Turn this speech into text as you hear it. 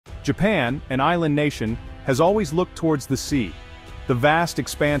Japan, an island nation, has always looked towards the sea. The vast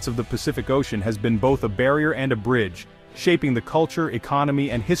expanse of the Pacific Ocean has been both a barrier and a bridge, shaping the culture,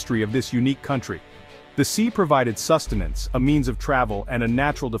 economy, and history of this unique country. The sea provided sustenance, a means of travel, and a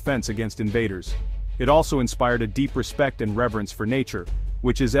natural defense against invaders. It also inspired a deep respect and reverence for nature,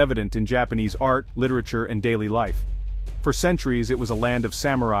 which is evident in Japanese art, literature, and daily life. For centuries it was a land of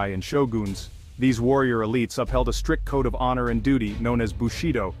samurai and shoguns. These warrior elites upheld a strict code of honor and duty known as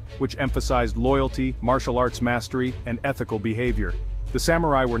Bushido, which emphasized loyalty, martial arts mastery, and ethical behavior. The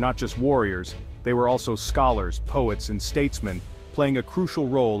samurai were not just warriors, they were also scholars, poets, and statesmen, playing a crucial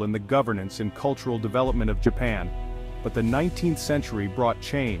role in the governance and cultural development of Japan. But the 19th century brought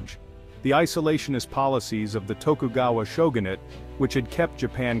change. The isolationist policies of the Tokugawa shogunate, which had kept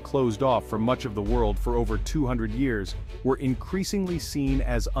Japan closed off from much of the world for over 200 years, were increasingly seen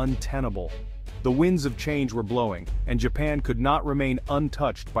as untenable. The winds of change were blowing, and Japan could not remain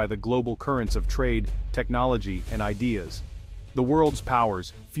untouched by the global currents of trade, technology, and ideas. The world's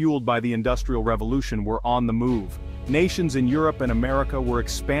powers, fueled by the Industrial Revolution, were on the move. Nations in Europe and America were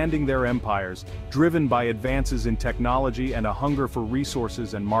expanding their empires, driven by advances in technology and a hunger for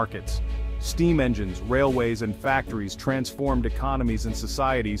resources and markets. Steam engines, railways, and factories transformed economies and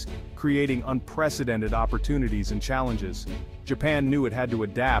societies, creating unprecedented opportunities and challenges. Japan knew it had to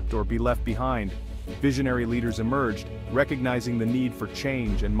adapt or be left behind. Visionary leaders emerged, recognizing the need for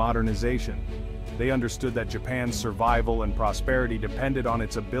change and modernization. They understood that Japan's survival and prosperity depended on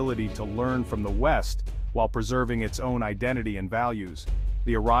its ability to learn from the West, while preserving its own identity and values.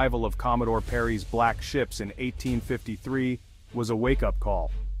 The arrival of Commodore Perry's black ships in 1853 was a wake-up call.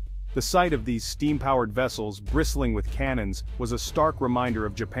 The sight of these steam-powered vessels, bristling with cannons, was a stark reminder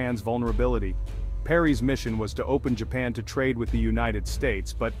of Japan's vulnerability. Perry's mission was to open Japan to trade with the United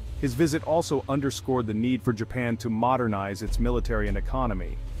States, but his visit also underscored the need for Japan to modernize its military and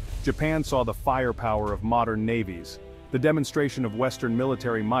economy. Japan saw the firepower of modern navies. The demonstration of Western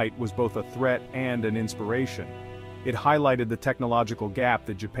military might was both a threat and an inspiration. It highlighted the technological gap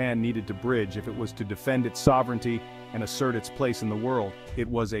that Japan needed to bridge if it was to defend its sovereignty and assert its place in the world. It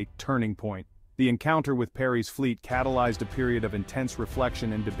was a turning point. The encounter with Perry's fleet catalyzed a period of intense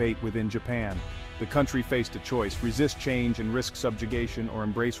reflection and debate within Japan. The country faced a choice: resist change and risk subjugation, or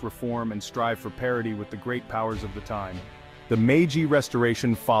embrace reform and strive for parity with the great powers of the time. The Meiji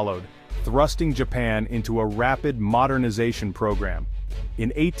Restoration followed, thrusting Japan into a rapid modernization program. In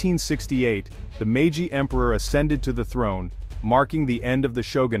 1868, the Meiji Emperor ascended to the throne, marking the end of the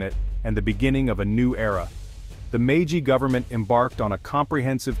shogunate and the beginning of a new era. The Meiji government embarked on a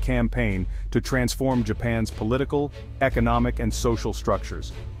comprehensive campaign to transform Japan's political, economic, and social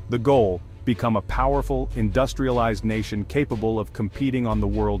structures. The goal: become a powerful, industrialized nation capable of competing on the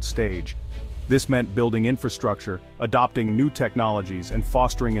world stage. This meant building infrastructure, adopting new technologies, and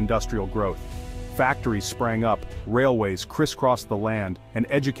fostering industrial growth. Factories sprang up, railways crisscrossed the land, and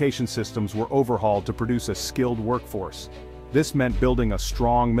education systems were overhauled to produce a skilled workforce. This meant building a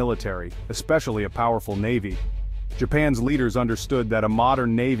strong military, especially a powerful navy. Japan's leaders understood that a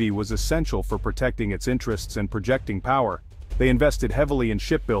modern navy was essential for protecting its interests and projecting power. They invested heavily in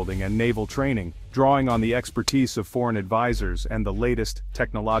shipbuilding and naval training, drawing on the expertise of foreign advisors and the latest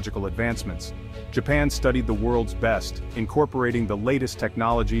technological advancements. Japan studied the world's best, incorporating the latest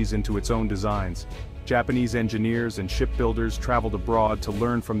technologies into its own designs. Japanese engineers and shipbuilders traveled abroad to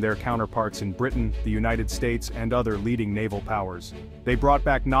learn from their counterparts in Britain, the United States, and other leading naval powers. They brought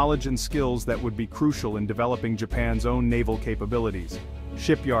back knowledge and skills that would be crucial in developing Japan's own naval capabilities.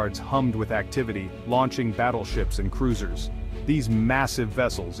 Shipyards hummed with activity, launching battleships and cruisers. These massive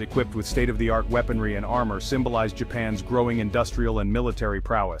vessels, equipped with state-of-the-art weaponry and armor, symbolized Japan's growing industrial and military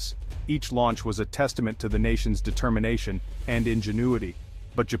prowess. Each launch was a testament to the nation's determination and ingenuity.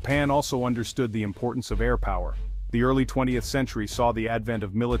 But Japan also understood the importance of air power. The early 20th century saw the advent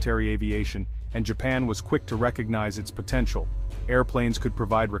of military aviation, and Japan was quick to recognize its potential. Airplanes could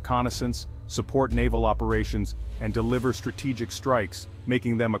provide reconnaissance, support naval operations, and deliver strategic strikes,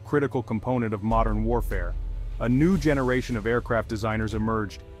 making them a critical component of modern warfare. A new generation of aircraft designers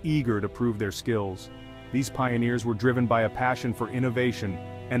emerged, eager to prove their skills. These pioneers were driven by a passion for innovation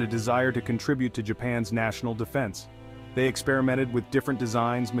and a desire to contribute to Japan's national defense. They experimented with different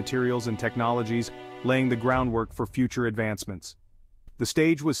designs, materials, and technologies, laying the groundwork for future advancements. The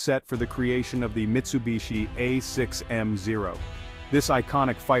stage was set for the creation of the Mitsubishi A6M Zero. This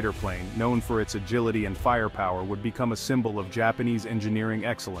iconic fighter plane, known for its agility and firepower, would become a symbol of Japanese engineering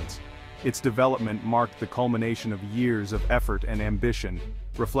excellence. Its development marked the culmination of years of effort and ambition,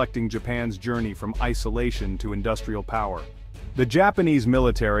 reflecting Japan's journey from isolation to industrial power. The Japanese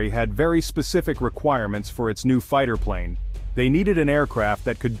military had very specific requirements for its new fighter plane. They needed an aircraft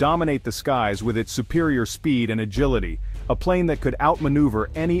that could dominate the skies with its superior speed and agility, a plane that could outmaneuver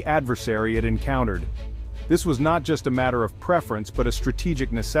any adversary it encountered. This was not just a matter of preference but a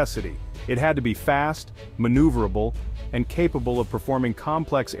strategic necessity. It had to be fast, maneuverable, and capable of performing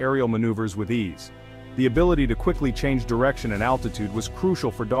complex aerial maneuvers with ease. The ability to quickly change direction and altitude was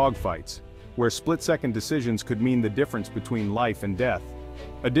crucial for dogfights, where split-second decisions could mean the difference between life and death.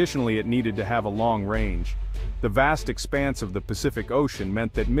 Additionally, it needed to have a long range. The vast expanse of the Pacific Ocean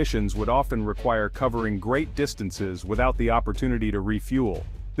meant that missions would often require covering great distances without the opportunity to refuel.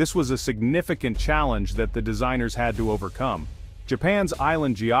 This was a significant challenge that the designers had to overcome. Japan's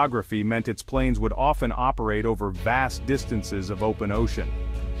island geography meant its planes would often operate over vast distances of open ocean.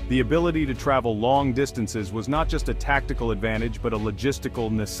 The ability to travel long distances was not just a tactical advantage but a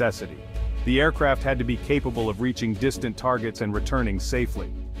logistical necessity. The aircraft had to be capable of reaching distant targets and returning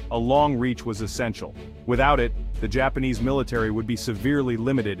safely. A long reach was essential. Without it, the Japanese military would be severely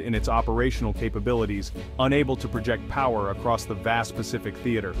limited in its operational capabilities, unable to project power across the vast Pacific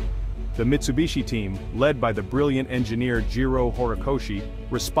theater. The Mitsubishi team, led by the brilliant engineer Jiro Horikoshi,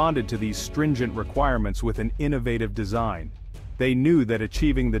 responded to these stringent requirements with an innovative design. They knew that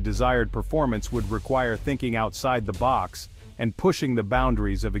achieving the desired performance would require thinking outside the box and pushing the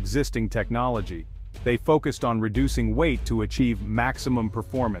boundaries of existing technology. They focused on reducing weight to achieve maximum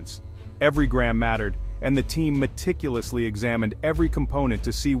performance. Every gram mattered, and the team meticulously examined every component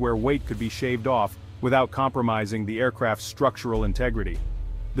to see where weight could be shaved off without compromising the aircraft's structural integrity.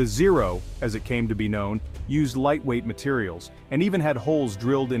 The Zero, as it came to be known, used lightweight materials, and even had holes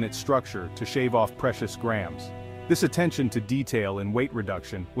drilled in its structure to shave off precious grams. This attention to detail in weight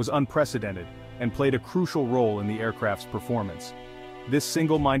reduction was unprecedented, and played a crucial role in the aircraft's performance. This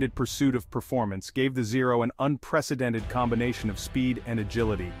single-minded pursuit of performance gave the Zero an unprecedented combination of speed and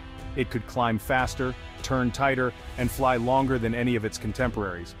agility. It could climb faster, turn tighter, and fly longer than any of its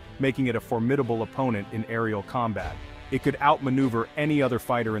contemporaries, making it a formidable opponent in aerial combat. It could outmaneuver any other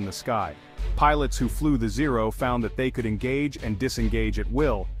fighter in the sky. Pilots who flew the Zero found that they could engage and disengage at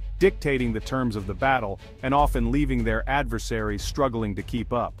will, dictating the terms of the battle, and often leaving their adversaries struggling to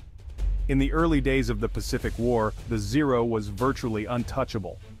keep up. In the early days of the Pacific War, the Zero was virtually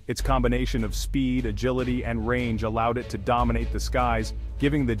untouchable. Its combination of speed, agility, and range allowed it to dominate the skies,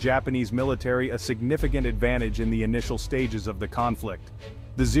 giving the Japanese military a significant advantage in the initial stages of the conflict.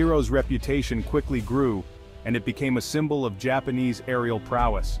 The Zero's reputation quickly grew, and it became a symbol of Japanese aerial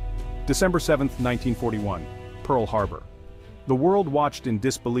prowess. December 7, 1941, Pearl Harbor. The world watched in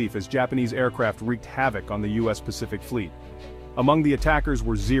disbelief as Japanese aircraft wreaked havoc on the U.S. Pacific Fleet. Among the attackers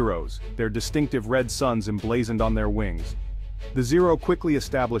were Zeros, their distinctive red suns emblazoned on their wings. The Zero quickly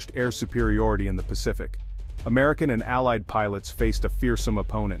established air superiority in the Pacific. American and Allied pilots faced a fearsome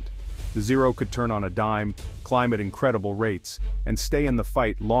opponent. The Zero could turn on a dime, climb at incredible rates, and stay in the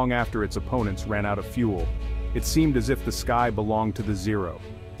fight long after its opponents ran out of fuel. It seemed as if the sky belonged to the Zero.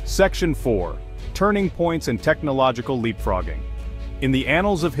 Section 4. Turning Points and Technological Leapfrogging. In the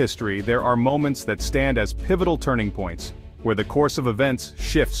annals of history, there are moments that stand as pivotal turning points, where the course of events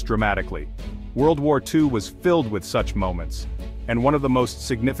shifts dramatically. World War II was filled with such moments, and one of the most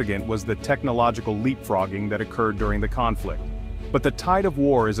significant was the technological leapfrogging that occurred during the conflict. But the tide of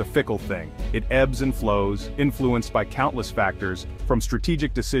war is a fickle thing. It ebbs and flows, influenced by countless factors, from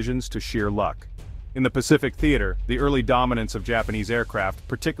strategic decisions to sheer luck. In the Pacific theater, the early dominance of Japanese aircraft,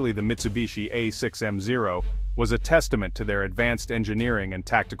 particularly the Mitsubishi A6M Zero, was a testament to their advanced engineering and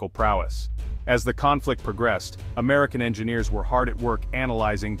tactical prowess. As the conflict progressed, American engineers were hard at work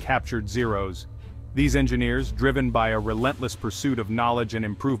analyzing captured Zeros. These engineers, driven by a relentless pursuit of knowledge and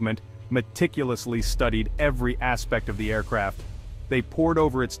improvement, meticulously studied every aspect of the aircraft. They pored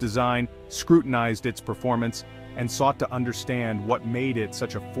over its design, scrutinized its performance, and sought to understand what made it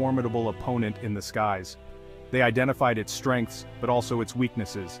such a formidable opponent in the skies. They identified its strengths, but also its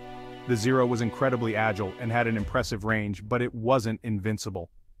weaknesses. The Zero was incredibly agile and had an impressive range, but it wasn't invincible.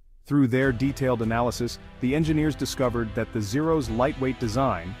 Through their detailed analysis, the engineers discovered that the Zero's lightweight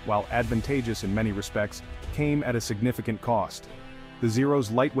design, while advantageous in many respects, came at a significant cost. The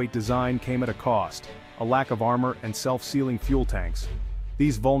Zero's lightweight design came at a cost: a lack of armor and self-sealing fuel tanks.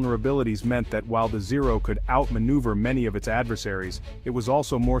 These vulnerabilities meant that while the Zero could outmaneuver many of its adversaries, it was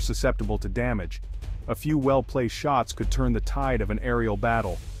also more susceptible to damage. A few well-placed shots could turn the tide of an aerial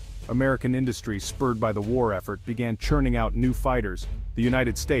battle. American industry, spurred by the war effort, began churning out new fighters. The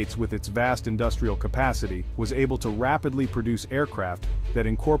United States, with its vast industrial capacity, was able to rapidly produce aircraft that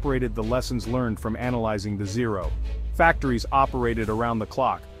incorporated the lessons learned from analyzing the Zero. Factories operated around the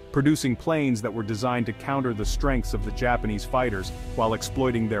clock, producing planes that were designed to counter the strengths of the Japanese fighters while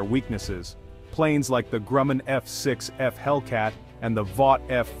exploiting their weaknesses. Planes like the Grumman F-6F Hellcat and the Vought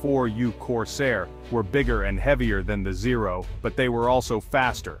F-4U Corsair were bigger and heavier than the Zero, but they were also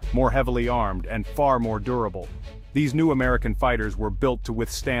faster, more heavily armed, and far more durable. These new American fighters were built to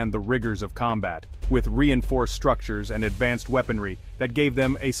withstand the rigors of combat, with reinforced structures and advanced weaponry that gave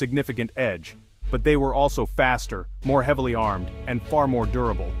them a significant edge. But they were also faster, more heavily armed, and far more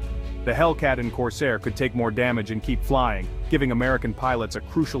durable. The Hellcat and Corsair could take more damage and keep flying, giving American pilots a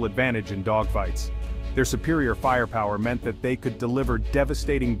crucial advantage in dogfights. Their superior firepower meant that they could deliver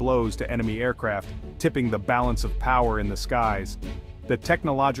devastating blows to enemy aircraft, tipping the balance of power in the skies. The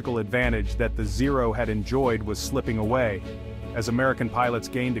technological advantage that the Zero had enjoyed was slipping away. As American pilots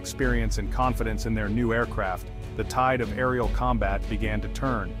gained experience and confidence in their new aircraft, the tide of aerial combat began to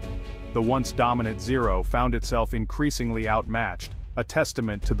turn. The once dominant Zero found itself increasingly outmatched, a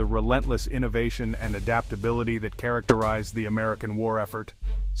testament to the relentless innovation and adaptability that characterized the American war effort.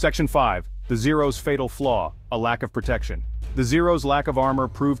 Section 5. The Zero's fatal flaw, a lack of protection. The Zero's lack of armor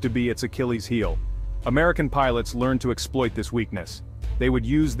proved to be its Achilles heel. American pilots learned to exploit this weakness. They would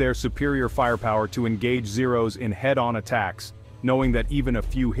use their superior firepower to engage Zeros in head-on attacks, knowing that even a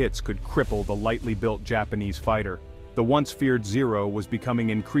few hits could cripple the lightly built Japanese fighter. The once feared Zero was becoming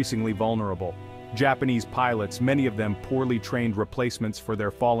increasingly vulnerable. Japanese pilots, many of them poorly trained replacements for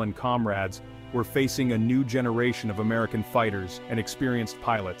their fallen comrades, were facing a new generation of American fighters and experienced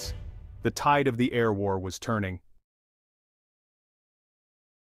pilots. The tide of the air war was turning.